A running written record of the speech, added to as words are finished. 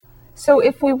So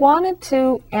if we wanted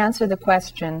to answer the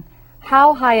question,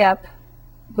 how high up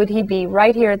would he be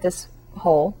right here at this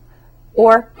hole,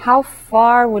 or how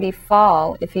far would he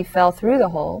fall if he fell through the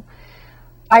hole,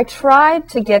 I tried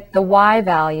to get the y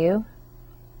value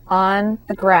on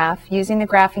the graph using the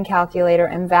graphing calculator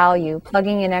and value,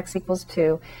 plugging in x equals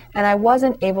 2, and I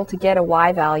wasn't able to get a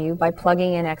y value by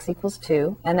plugging in x equals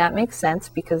 2, and that makes sense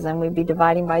because then we'd be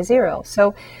dividing by 0.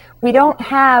 So we don't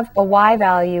have a y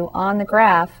value on the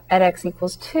graph at x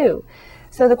equals 2.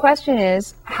 So the question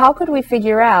is, how could we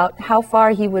figure out how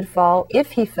far he would fall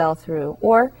if he fell through,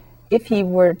 or if he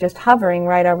were just hovering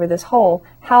right over this hole,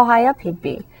 how high up he'd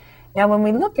be? Now, when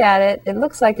we look at it, it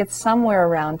looks like it's somewhere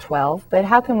around 12, but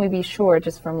how can we be sure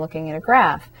just from looking at a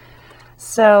graph?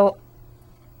 So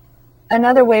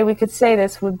another way we could say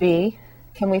this would be,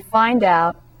 can we find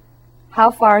out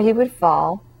how far he would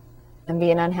fall and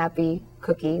be an unhappy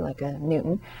cookie, like a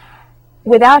Newton,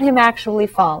 without him actually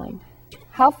falling?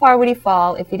 How far would he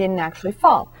fall if he didn't actually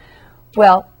fall?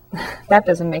 Well, that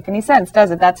doesn't make any sense,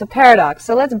 does it? That's a paradox.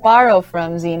 So let's borrow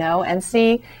from Zeno and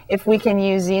see if we can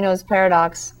use Zeno's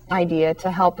paradox idea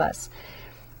to help us.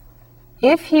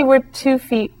 If he were 2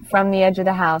 feet from the edge of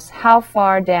the house, how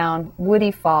far down would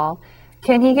he fall?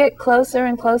 Can he get closer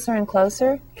and closer and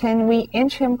closer? Can we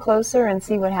inch him closer and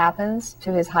see what happens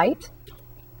to his height?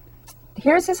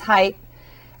 Here's his height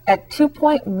at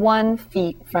 2.1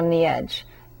 feet from the edge.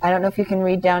 I don't know if you can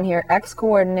read down here, x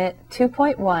coordinate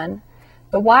 2.1.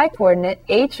 The y coordinate,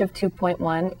 h of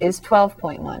 2.1, is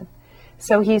 12.1.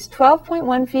 So he's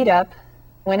 12.1 feet up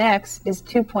when x is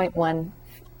 2.1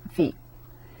 feet.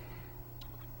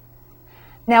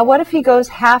 Now what if he goes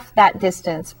half that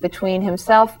distance between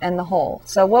himself and the hole?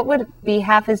 So what would be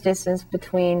half his distance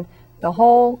between the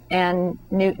hole and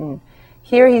Newton?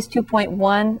 Here he's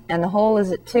 2.1 and the hole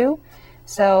is at 2.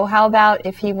 So how about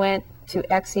if he went to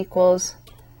x equals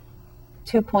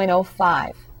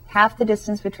 2.05? Half the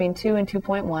distance between 2 and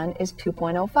 2.1 is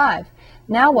 2.05.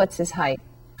 Now what's his height?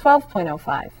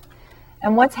 12.05.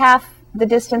 And what's half the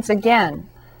distance again?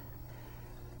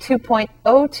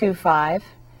 2.025.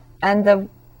 And the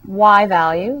y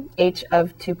value, h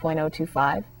of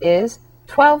 2.025, is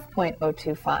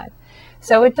 12.025.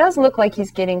 So it does look like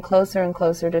he's getting closer and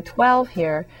closer to 12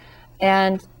 here.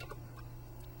 And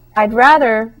I'd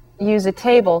rather use a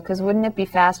table, because wouldn't it be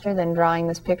faster than drawing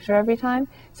this picture every time?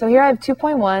 So here I have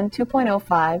 2.1,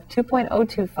 2.05,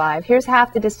 2.025. Here's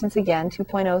half the distance again,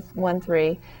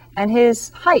 2.013. And his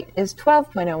height is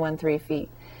 12.013 feet.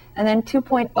 And then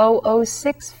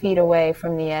 2.006 feet away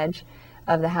from the edge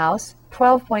of the house,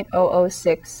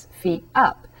 12.006 feet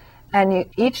up. And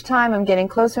each time I'm getting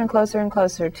closer and closer and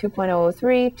closer,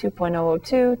 2.003,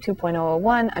 2.002,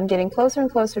 2.001, I'm getting closer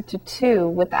and closer to 2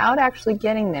 without actually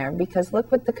getting there, because look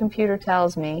what the computer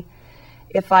tells me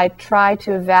if I try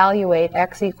to evaluate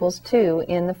x equals 2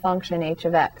 in the function h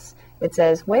of x. It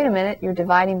says, wait a minute, you're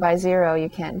dividing by 0, you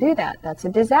can't do that. That's a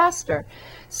disaster.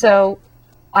 So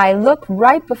I look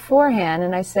right beforehand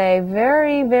and I say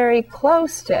very, very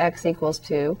close to x equals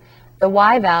 2. The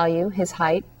y value, his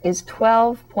height, is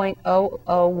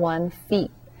 12.001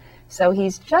 feet. So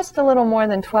he's just a little more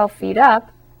than 12 feet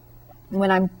up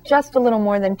when I'm just a little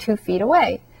more than 2 feet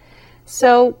away.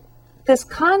 So this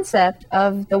concept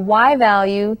of the y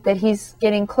value that he's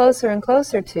getting closer and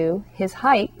closer to, his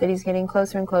height that he's getting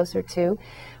closer and closer to,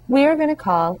 we are going to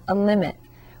call a limit.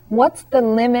 What's the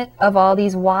limit of all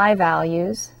these y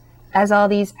values as all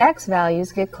these x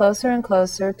values get closer and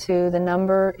closer to the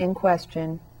number in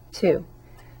question, 2.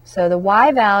 So the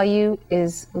y value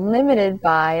is limited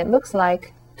by, it looks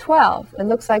like 12. It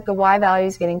looks like the y value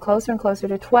is getting closer and closer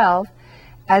to 12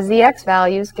 as the x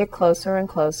values get closer and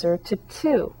closer to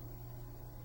 2.